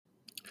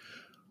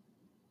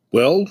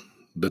Well,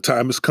 the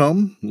time has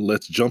come.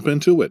 Let's jump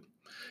into it.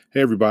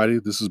 Hey, everybody,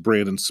 this is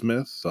Brandon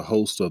Smith, the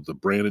host of The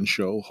Brandon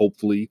Show.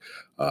 Hopefully,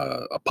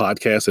 a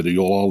podcast that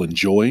you'll all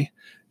enjoy.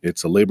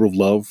 It's a labor of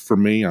love for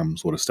me. I'm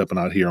sort of stepping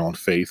out here on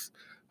faith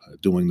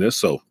doing this.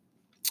 So,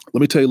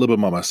 let me tell you a little bit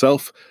about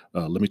myself.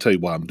 Let me tell you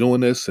why I'm doing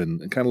this and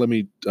kind of let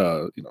me,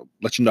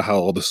 let you know how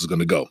all this is going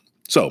to go.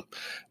 So,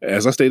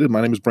 as I stated,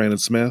 my name is Brandon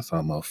Smith.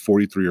 I'm a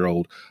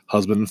 43-year-old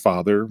husband and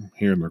father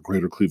here in the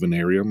greater Cleveland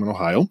area. I'm in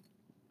Ohio.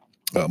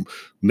 Um,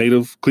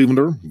 Native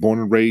Clevelander, born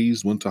and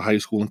raised, went to high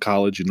school and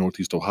college in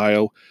Northeast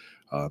Ohio,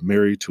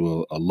 married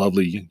to a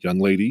lovely young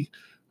lady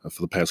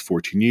for the past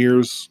 14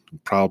 years,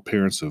 proud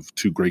parents of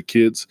two great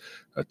kids,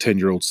 a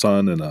 10-year-old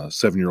son and a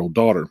 7-year-old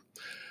daughter.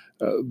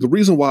 The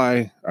reason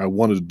why I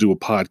wanted to do a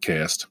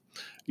podcast,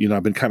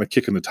 I've been kind of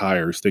kicking the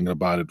tires thinking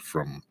about it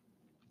from,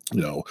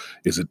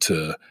 is it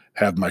to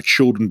have my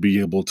children be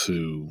able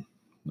to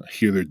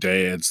hear their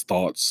dad's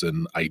thoughts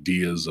and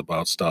ideas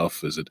about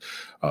stuff? Is it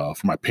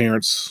for my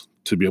parents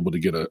to be able to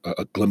get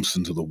a glimpse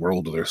into the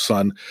world of their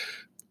son?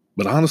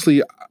 But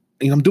honestly,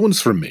 I'm doing this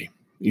for me.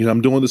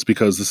 I'm doing this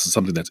because this is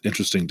something that's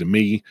interesting to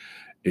me.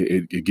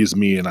 It gives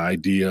me an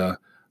idea,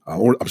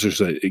 or I'm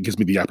sure it gives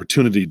me the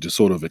opportunity to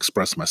sort of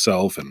express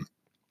myself and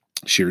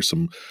share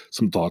some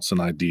thoughts and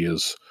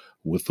ideas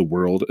with the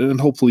world. And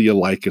hopefully you'll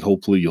like it.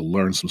 Hopefully you'll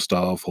learn some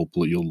stuff.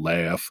 Hopefully you'll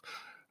laugh.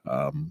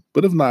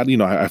 But if not,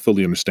 I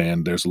fully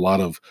understand. There's a lot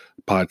of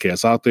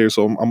podcasts out there,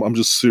 so I'm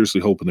just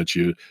seriously hoping that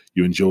you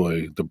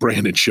enjoy the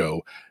Brandon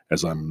Show,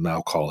 as I'm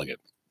now calling it.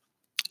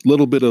 A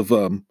little bit of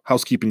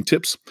housekeeping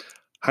tips.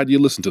 How do you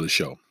listen to the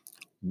show?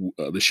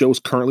 The show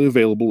is currently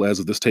available as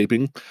of this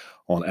taping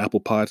on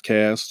Apple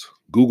Podcasts,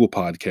 Google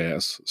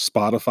Podcasts,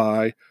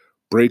 Spotify,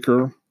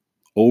 Breaker,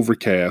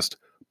 Overcast,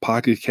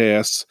 Pocket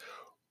Casts,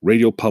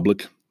 Radio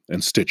Public,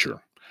 and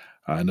Stitcher.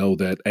 I know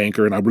that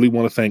Anchor, and I really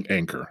want to thank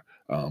Anchor.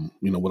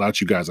 Without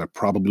you guys, I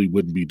probably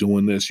wouldn't be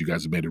doing this. You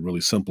guys have made it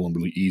really simple and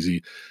really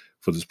easy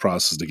for this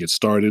process to get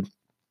started.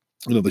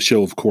 The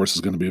show, of course,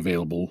 is going to be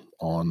available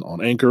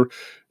on Anchor.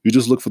 You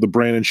just look for the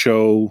Brandon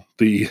Show.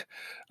 The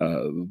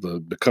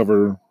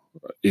cover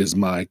is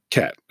my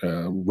cat,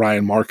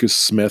 Ryan Marcus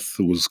Smith,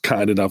 who was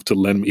kind enough to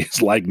lend me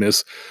his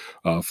likeness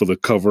for the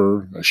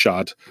cover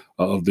shot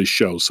of this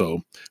show.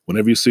 So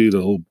whenever you see the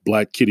little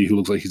black kitty who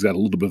looks like he's got a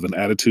little bit of an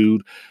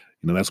attitude,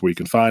 that's where you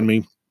can find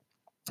me.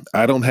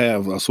 I don't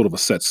have a sort of a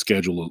set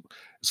schedule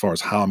as far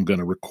as how I'm going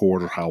to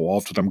record or how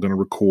often I'm going to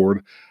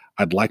record.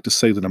 I'd like to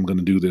say that I'm going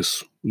to do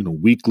this,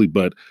 weekly,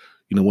 but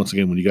once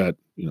again, when you got,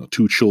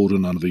 two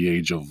children under the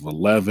age of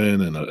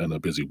 11 and a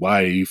busy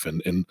wife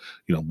and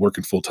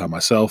working full time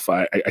myself,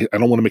 I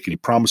don't want to make any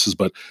promises,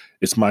 but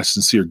it's my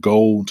sincere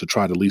goal to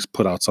try to at least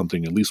put out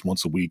something at least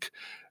once a week,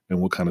 and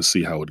we'll kind of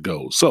see how it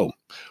goes. So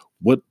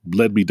what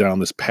led me down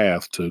this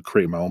path to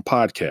create my own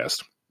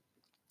podcast?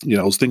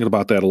 I was thinking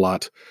about that a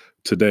lot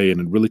today, and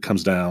it really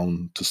comes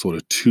down to sort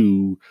of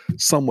two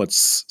somewhat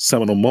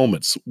seminal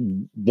moments.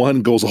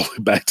 One goes all the way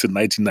back to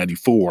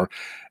 1994,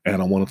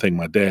 and I want to thank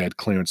my dad,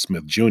 Clarence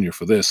Smith Jr.,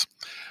 for this.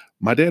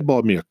 My dad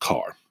bought me a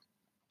car.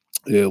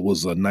 It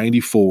was a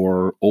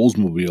 94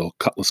 Oldsmobile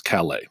Cutlass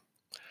Calais.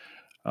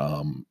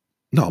 No,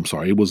 I'm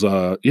sorry. It was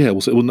it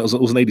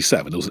was an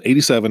 87. It was an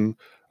 87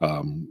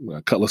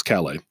 Cutlass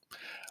Calais.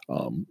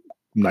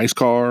 Nice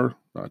car,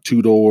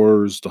 2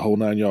 doors, the whole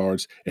 9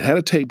 yards. It had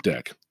a tape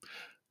deck.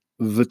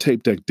 The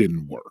tape deck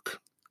didn't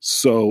work.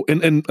 So,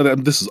 and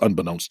this is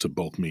unbeknownst to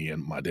both me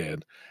and my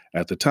dad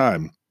at the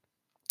time.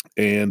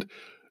 And,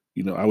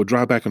 I would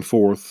drive back and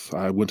forth.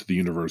 I went to the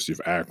University of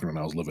Akron and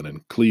I was living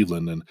in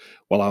Cleveland. And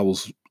while I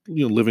was,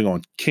 living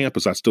on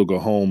campus, I'd still go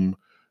home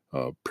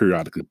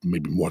periodically,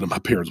 maybe more than my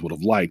parents would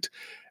have liked.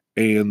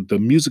 And the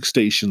music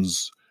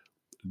stations,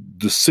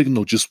 the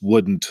signal just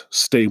wouldn't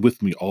stay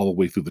with me all the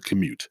way through the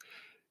commute.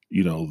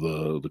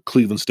 The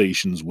Cleveland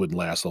stations wouldn't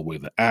last all the way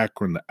to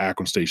Akron. The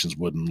Akron stations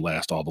wouldn't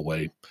last all the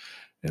way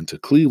into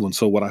Cleveland.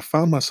 So what I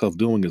found myself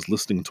doing is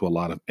listening to a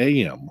lot of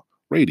AM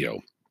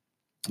radio.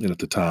 And at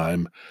the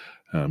time,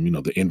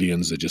 the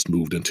Indians that just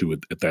moved into it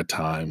at that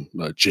time,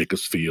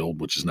 Jacobs Field,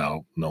 which is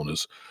now known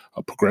as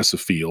Progressive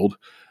Field.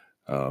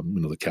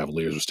 The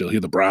Cavaliers are still here.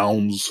 The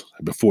Browns,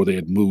 before they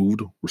had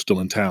moved, were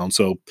still in town.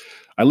 So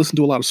I listened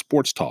to a lot of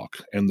sports talk,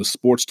 and the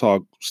sports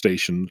talk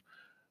station,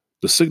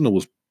 the signal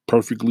was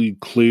perfectly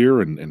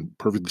clear and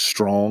perfectly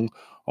strong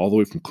all the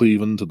way from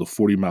Cleveland to the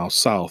 40 miles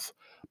south,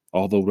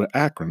 all the way to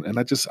Akron. And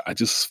I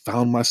just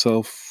found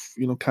myself,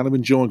 kind of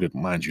enjoying it.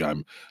 Mind you,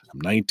 I'm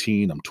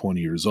 19, I'm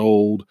 20 years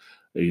old.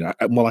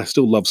 While I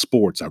still love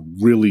sports, I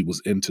really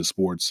was into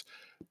sports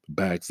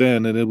back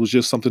then, and it was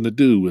just something to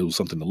do. It was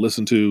something to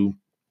listen to.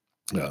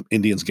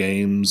 Indians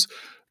games,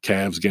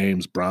 Cavs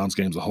games, Browns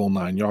games, the whole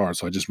 9 yards.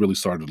 So I just really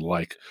started to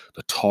like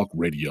the talk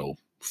radio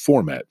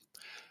format.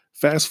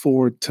 Fast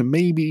forward to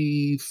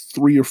maybe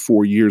 3 or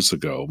 4 years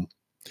ago,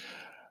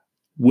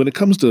 when it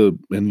comes to,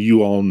 and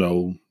you all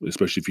know,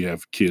 especially if you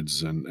have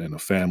kids and a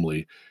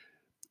family,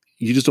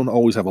 you just don't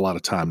always have a lot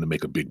of time to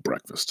make a big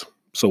breakfast.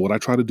 So what I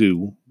try to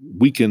do,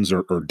 weekends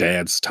are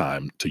dad's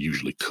time to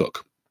usually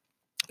cook.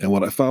 And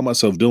what I found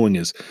myself doing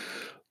is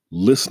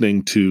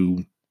listening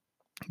to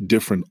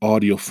different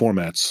audio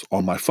formats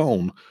on my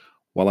phone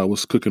while I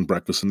was cooking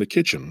breakfast in the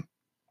kitchen.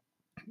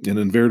 And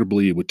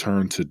invariably, it would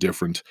turn to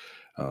different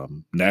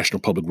National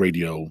Public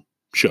Radio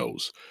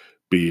shows,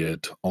 be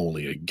it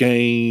Only a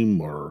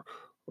Game or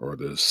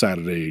the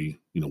Saturday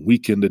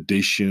weekend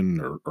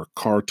edition or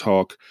Car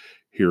Talk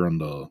here on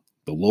the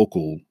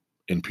local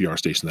NPR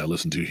station that I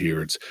listen to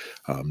here. It's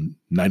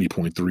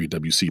 90.3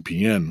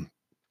 WCPN.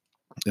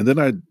 And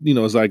then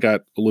as I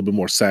got a little bit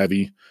more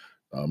savvy,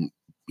 um,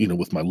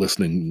 with my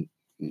listening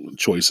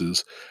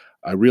choices,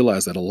 I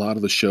realized that a lot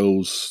of the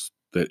shows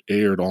that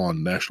aired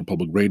on National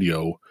Public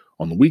Radio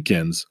on the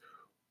weekends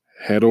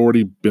had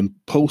already been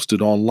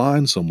posted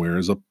online somewhere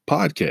as a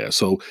podcast.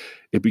 So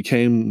it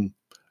became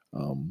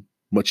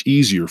much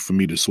easier for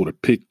me to sort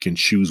of pick and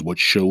choose what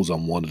shows I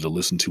wanted to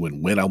listen to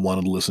and when I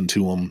wanted to listen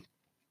to them.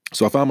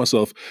 So I found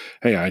myself,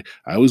 hey, I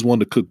always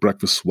wanted to cook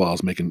breakfast while I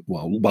was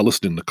while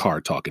listening to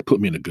Car Talk. It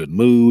put me in a good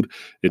mood.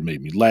 It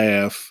made me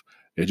laugh.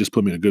 It just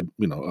put me in a good,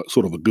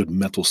 sort of a good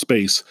mental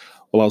space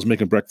while I was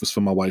making breakfast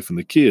for my wife and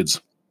the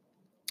kids.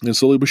 And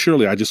slowly but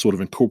surely, I just sort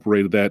of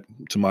incorporated that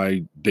to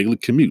my daily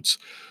commutes.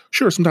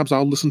 Sure, sometimes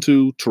I'll listen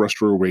to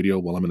terrestrial radio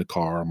while I'm in the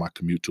car on my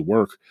commute to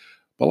work,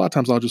 but a lot of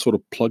times I'll just sort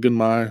of plug in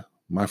my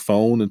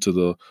phone into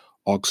the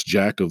aux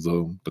jack of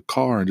the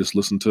car and just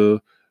listen to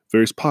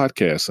various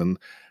podcasts. And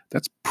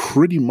that's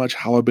pretty much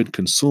how I've been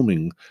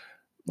consuming,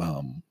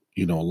 a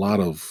lot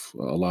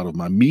of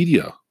my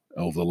media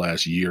over the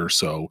last year or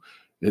so.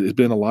 It's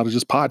been a lot of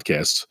just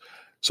podcasts.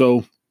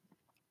 So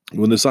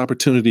when this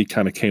opportunity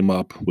kind of came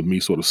up with me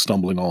sort of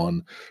stumbling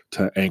on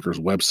to Anchor's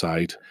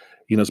website,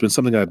 it's been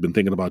something I've been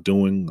thinking about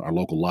doing. Our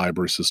local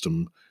library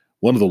system,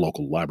 one of the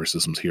local library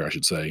systems here, I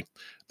should say,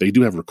 they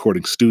do have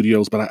recording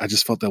studios, but I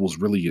just felt that was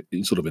really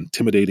sort of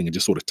intimidating and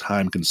just sort of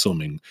time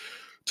consuming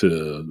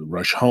to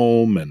rush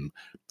home and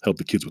help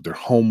the kids with their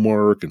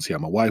homework and see how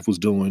my wife was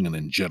doing and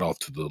then jet off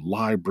to the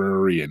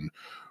library and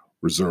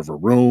reserve a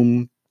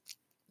room.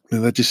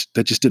 And that just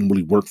didn't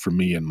really work for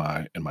me in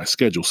my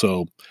schedule.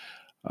 So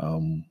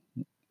um,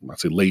 I'd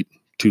say late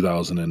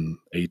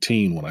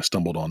 2018 when I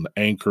stumbled on the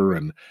Anchor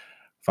and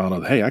found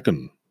out, hey, I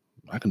can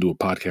do a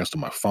podcast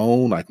on my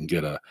phone. I can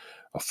get a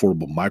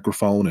affordable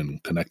microphone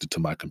and connect it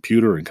to my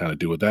computer and kind of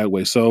do it that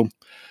way. So,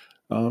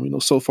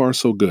 so far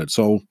so good.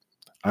 So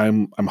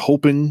I'm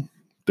hoping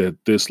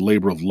that this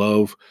labor of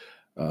love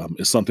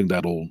is something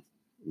that'll,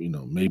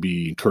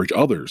 maybe encourage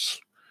others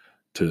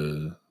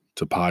to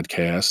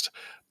podcast.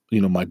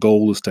 My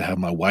goal is to have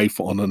my wife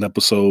on an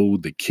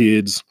episode, the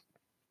kids,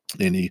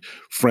 any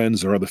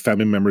friends or other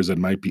family members that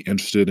might be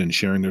interested in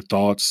sharing their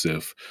thoughts.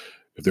 If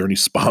there are any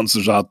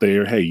sponsors out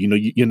there, hey,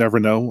 you never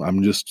know.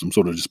 I'm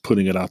sort of just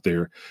putting it out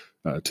there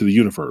to the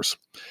universe.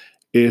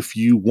 If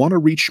you want to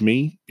reach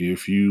me,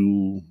 if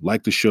you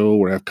like the show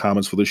or have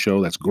comments for the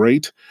show, that's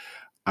great.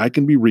 I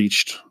can be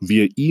reached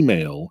via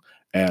email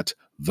at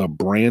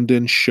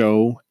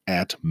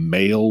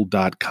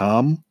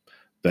thebrandonshow@mail.com.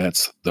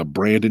 That's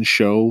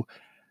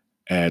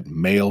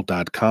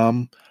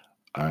thebrandonshow@mail.com.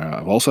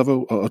 I also have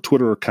a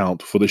Twitter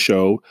account for the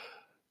show.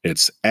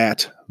 It's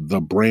at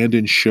the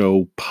Brandon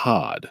Show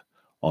Pod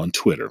on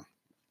Twitter.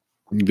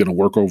 I'm going to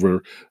work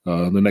over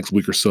the next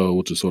week or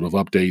so to sort of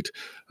update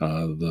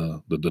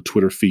the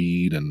Twitter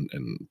feed and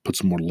put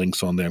some more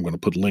links on there. I'm going to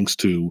put links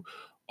to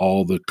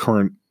all the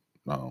current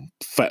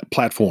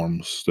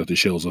platforms that the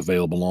show is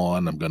available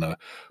on. I'm going to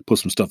put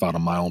some stuff out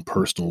on my own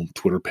personal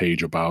Twitter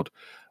page about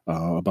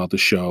the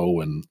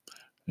show and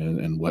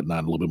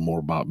whatnot, a little bit more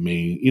about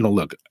me.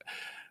 Look,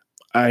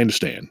 I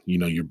understand.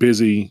 You're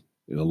busy,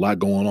 a lot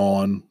going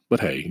on, but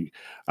hey,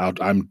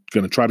 I'm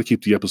going to try to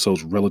keep the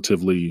episodes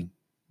relatively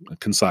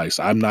concise.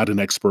 I'm not an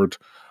expert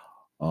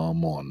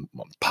on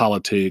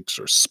politics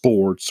or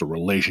sports or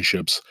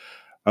relationships.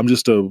 I'm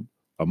just a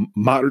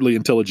moderately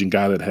intelligent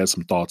guy that has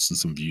some thoughts and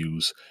some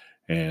views.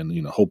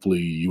 And, hopefully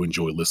you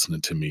enjoy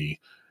listening to me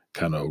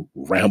kind of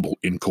ramble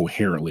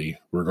incoherently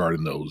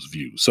regarding those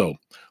views. So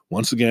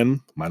once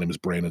again, my name is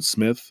Brandon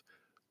Smith.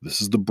 This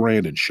is the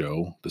Brandon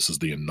Show. This is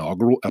the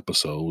inaugural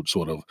episode,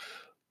 sort of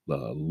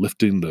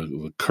lifting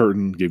the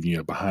curtain, giving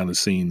you a behind the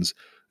scenes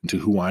into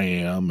who I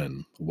am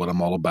and what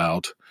I'm all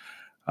about.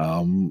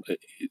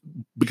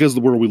 Because of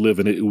the world we live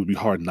in, it would be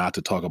hard not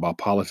to talk about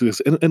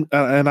politics. And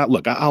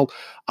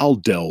I'll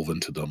delve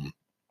into them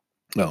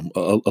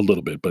a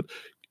little bit, but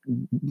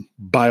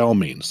by all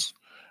means,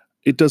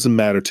 it doesn't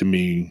matter to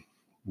me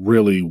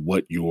really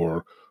what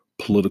your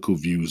political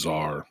views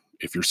are.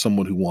 If you're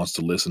someone who wants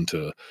to listen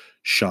to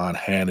Sean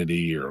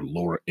Hannity or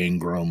Laura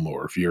Ingraham,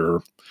 or if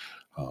you're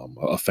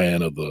a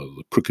fan of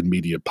the Crooked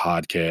Media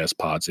podcast,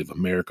 Pod Save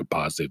America,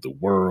 Pod Save the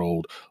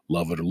World,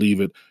 Love It or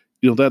Leave It,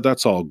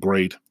 that's all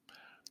great.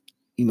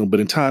 But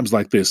in times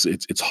like this,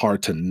 it's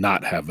hard to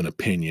not have an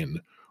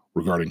opinion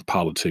regarding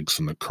politics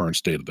and the current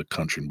state of the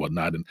country and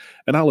whatnot. And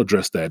I'll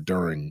address that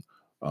during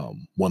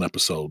one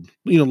episode.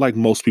 Like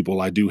most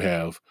people, I do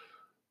have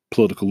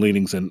political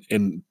leanings,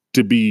 and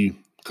to be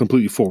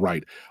completely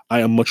forthright, I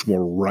am much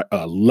more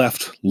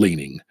left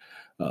leaning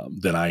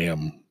than I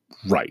am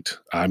right.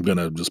 I'm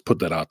gonna just put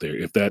that out there.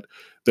 If that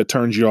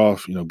turns you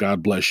off,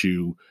 God bless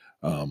you.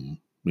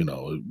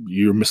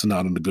 You're missing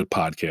out on a good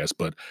podcast,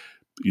 but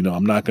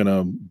I'm not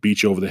gonna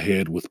beat you over the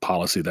head with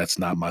policy. That's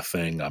not my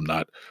thing. I'm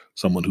not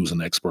someone who's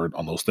an expert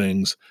on those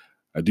things.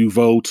 I do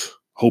vote.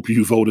 Hope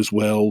you vote as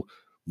well.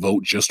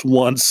 Vote just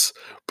once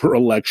per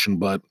election,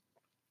 but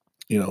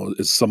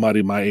it's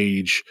somebody my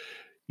age.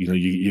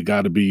 You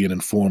got to be an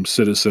informed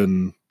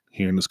citizen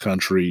here in this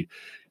country.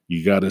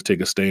 You got to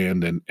take a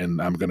stand, and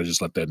I'm going to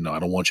just let that know. I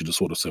don't want you to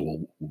sort of say,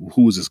 "Well,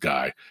 who is this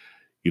guy?"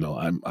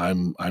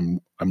 I'm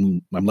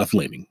left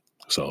leaning.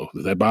 So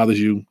if that bothers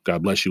you,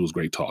 God bless you. It was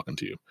great talking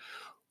to you.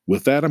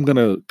 With that, I'm going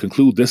to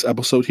conclude this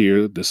episode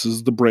here. This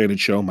is the Brandon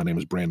Show. My name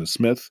is Brandon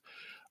Smith.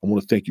 I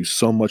want to thank you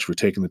so much for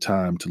taking the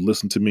time to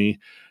listen to me.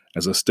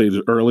 As I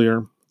stated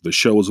earlier, the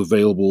show is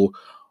available,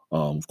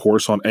 of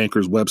course, on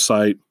Anchor's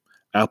website,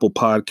 Apple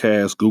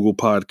Podcasts, Google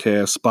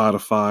Podcasts,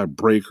 Spotify,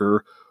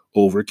 Breaker,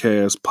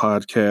 Overcast,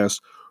 Podcast,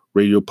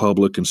 Radio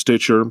Public, and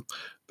Stitcher.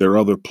 There are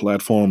other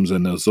platforms,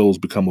 and as those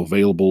become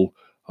available,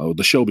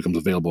 the show becomes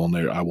available on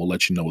there, I will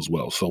let you know as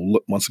well. So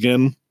once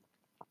again,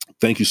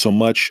 thank you so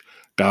much.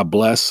 God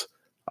bless.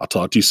 I'll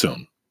talk to you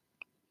soon.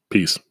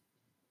 Peace.